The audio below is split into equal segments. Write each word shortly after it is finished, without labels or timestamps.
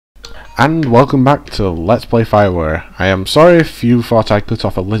And welcome back to Let's Play Fireware. I am sorry if you thought I cut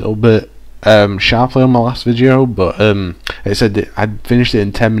off a little bit sharply on my last video, but it said that I'd finished it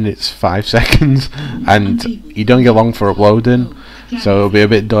in 10 minutes 5 seconds, and you don't get long for uploading, so it'll be a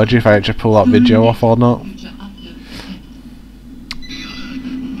bit dodgy if I actually pull that video off or not.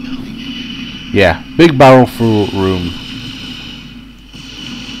 Yeah, big barrel full room.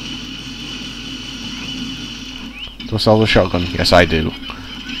 Do I sell the shotgun? Yes, I do.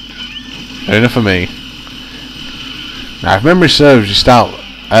 Enough for me. Now, if memory serves, you start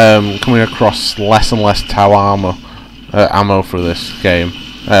coming across less and less tower ammo for this game,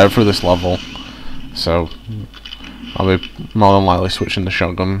 for this level. So I'll be more than likely switching the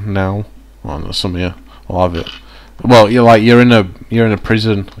shotgun now. Well, no, some of you will have it. Well, you're in a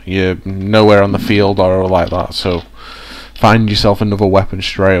prison. You're nowhere on the field or like that. So find yourself another weapon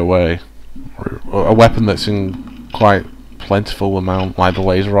straight away, or a weapon that's in quite plentiful amount, like the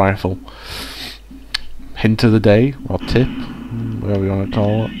laser rifle. Hint of the day, or tip, whatever you want to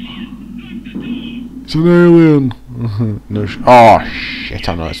call it. It's an alien! No oh shit,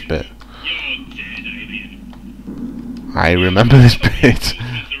 I know this bit. I remember this bit.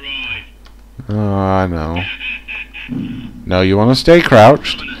 Oh, I know. No, you want to stay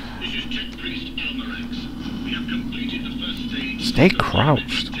crouched. Stay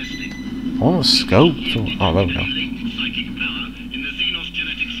crouched? I want a scope. Oh, there we go.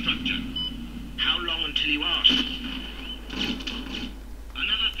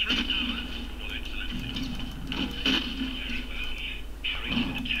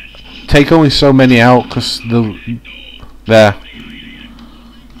 Take only so many out, because there.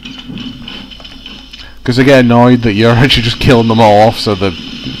 Because they get annoyed that you're actually just killing them all off, so they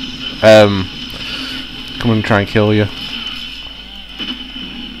come and try and kill you.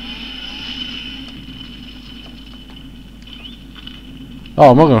 Oh,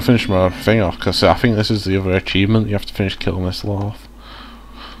 I'm not going to finish my thing off, because I think this is the other achievement. You have to finish killing this lot off.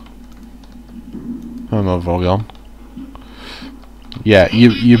 Oh no, Vogon. Yeah,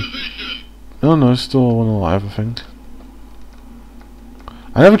 you. Oh no, still one alive, I think.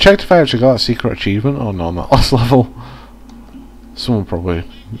 I never checked if I actually got a secret achievement or not on that last level. Someone probably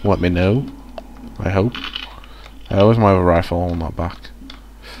let me know. I hope. Where's my other rifle on that back?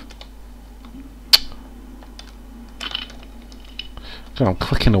 God, I'm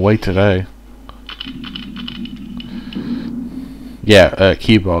clicking away today. Yeah,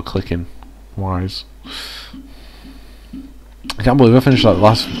 keyboard clicking. Wise. I can't believe I finished that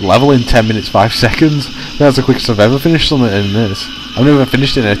last level in 10 minutes 5 seconds. That's the quickest I've ever finished something in this. I've never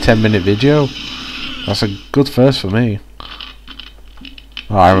finished it in a 10-minute video. That's a good first for me.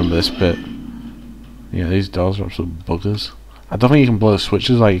 Oh, I remember this bit. Yeah, these doors are absolute buggers. I don't think you can blow the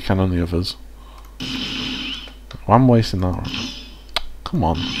switches like you can on the others. Well, I'm wasting that. Come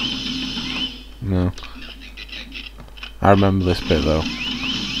on. No. I remember this bit though.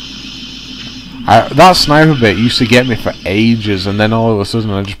 That sniper bit used to get me for ages, and then all of a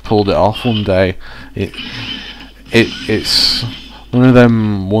sudden I just pulled it off one day. It's one of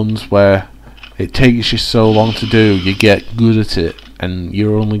them ones where it takes you so long to do, you get good at it, and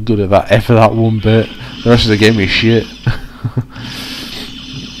you're only good at that one bit. The rest of the game is shit.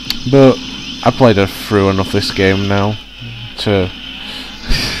 But I played through enough this game now to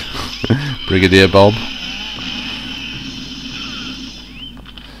Brigadier Bob.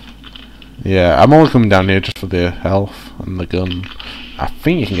 Yeah, I'm only coming down here just for the health and the gun. I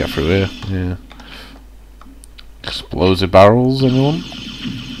think you can get through here. Yeah. Explosive barrels, anyone?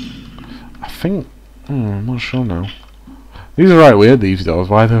 I think. I'm not sure now. These are right weird, these doors.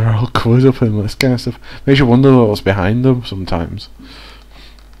 Why they're all covered up in this kind of stuff. Makes you wonder what's behind them sometimes.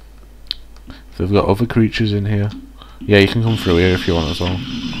 If they've got other creatures in here. Yeah, you can come through here if you want as well.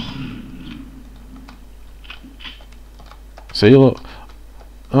 See, look.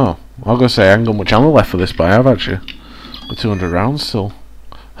 Oh, I was going to say I haven't got much ammo left for this, but I have actually. Got 200 rounds still.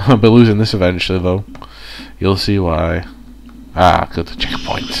 I'll be losing this eventually though. You'll see why. Ah, good,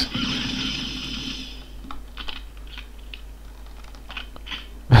 checkpoint.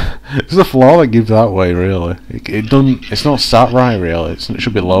 It's the floor that gives that way, really. It doesn't. It's not sat right, really. It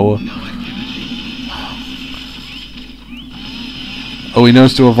should be lower. Oh, he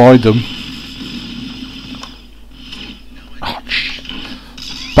knows to avoid them.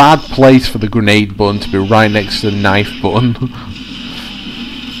 Bad place for the grenade button to be right next to the knife button.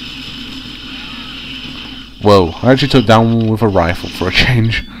 Whoa, I actually took down one with a rifle for a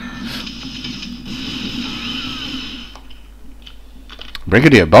change.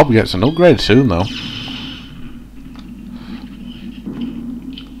 Brigadier Bob gets an upgrade soon though.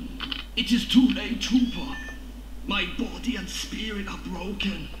 It is too late, Trooper. My body and spirit are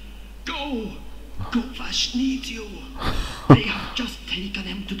broken. Go! Kovash needs you. They have just taken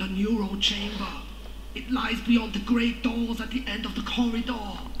him to the neuro chamber. It lies beyond the great doors at the end of the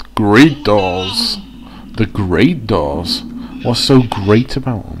corridor. Great doors? The great doors? What's so great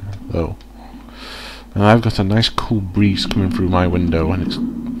about them, though? And I've got a nice cool breeze coming through my window, and it's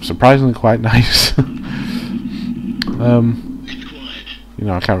surprisingly quite nice. You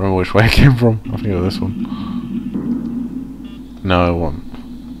know, I can't remember which way it came from. I think it was this one. No, it wasn't.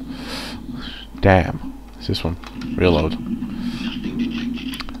 Damn. It's this one. Reload.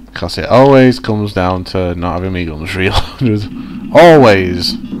 Because it always comes down to not having me guns reloaded.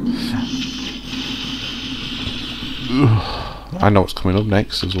 Always! I know what's coming up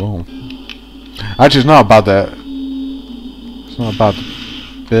next as well. Actually, it's not a bad it's not a bad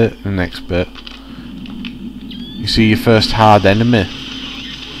bit, the next bit. You see your first hard enemy.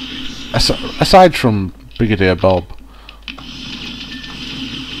 Aside from Brigadier Bob.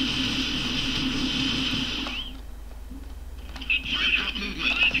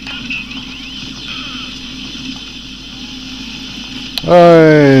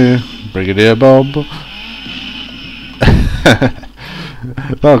 Hey, Brigadier Bob.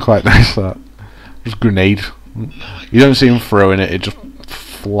 That was quite nice, that. Just grenade. You don't see him throwing it, it just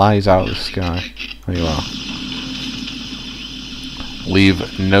flies out of the sky. There you are.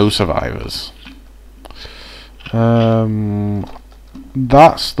 Leave no survivors.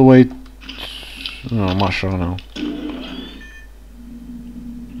 That's the way. No, I'm not sure now.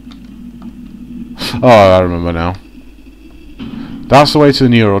 Oh, I remember now. That's the way to the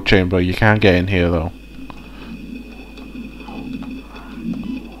neuro chamber. You can't get in here though.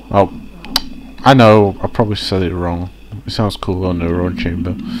 Oh, I know. I probably said it wrong. It sounds cool on neuro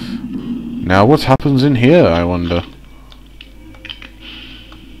chamber. Now, what happens in here? I wonder.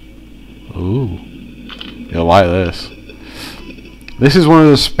 Ooh, you'll like this. This is one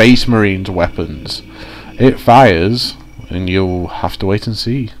of the Space Marines' weapons. It fires, and you'll have to wait and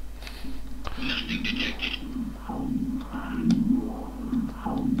see.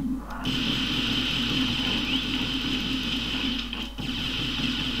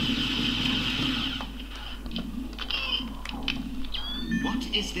 What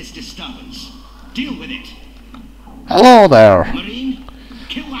is this disturbance? Deal with it. Hello there. Marine,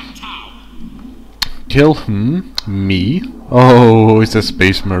 kill that Tau. Kill me? Oh, it's a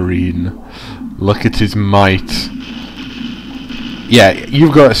Space Marine. Look at his might. Yeah,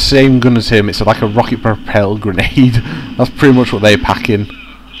 you've got the same gun as him. It's like a rocket propelled grenade. That's pretty much what they pack in. The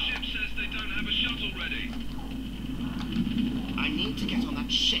ship says they don't have a shuttle ready. I need to get on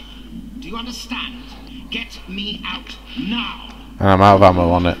that ship. Do you understand? Get me out now. And I'm out of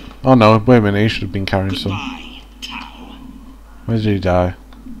ammo on it. Oh no, wait a minute, he should have been carrying some. Goodbye, Tau. Where did he die?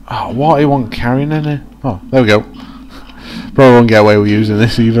 Oh, what? He wasn't carrying any? Oh, there we go. Probably won't get away with using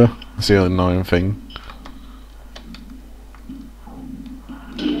this either. That's the only annoying thing.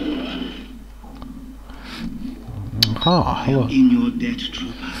 Ah, hello. In your debt,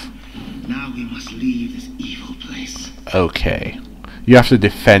 trooper. Now we must leave this evil place. Okay. You have to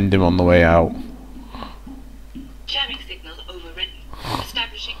defend him on the way out. Jamming signal overridden.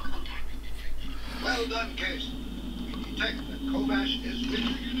 Establishing contact. Well done, Case. We detect that Kovash is with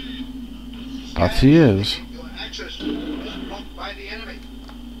you. That he is. Your access is blocked by the enemy.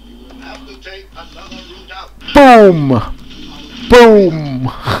 You will have to take another route out. Boom! Boom!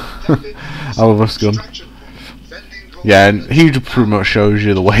 I love this gun. Yeah, and he pretty much shows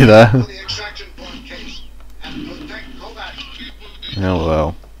you the way there. Oh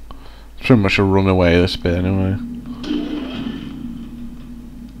well. It's pretty much a runaway this bit anyway.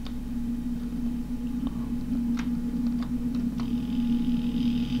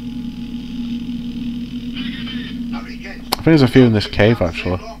 I think there's a few in this cave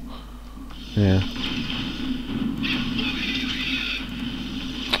actually. Yeah.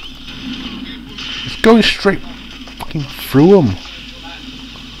 It's going straight fucking through them.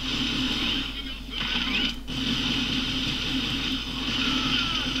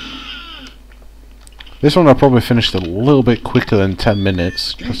 This one I probably finished a little bit quicker than 10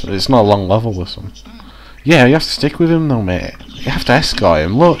 minutes. It's not a long level, this one. Yeah, you have to stick with him though, mate. You have to escort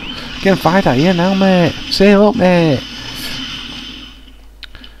him. Look, getting fired at you now, mate. Sail up, mate.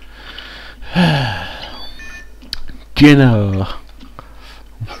 Dinner.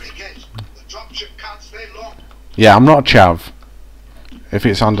 Yeah, I'm not a chav. If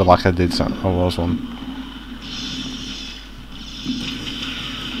it sounded like I did, I was one.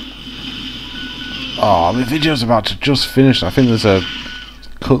 Oh, my video's about to just finish. I think there's a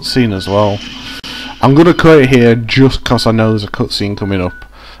cutscene as well. I'm gonna cut it here just because I know there's a cutscene coming up.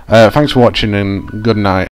 Thanks for watching and good night.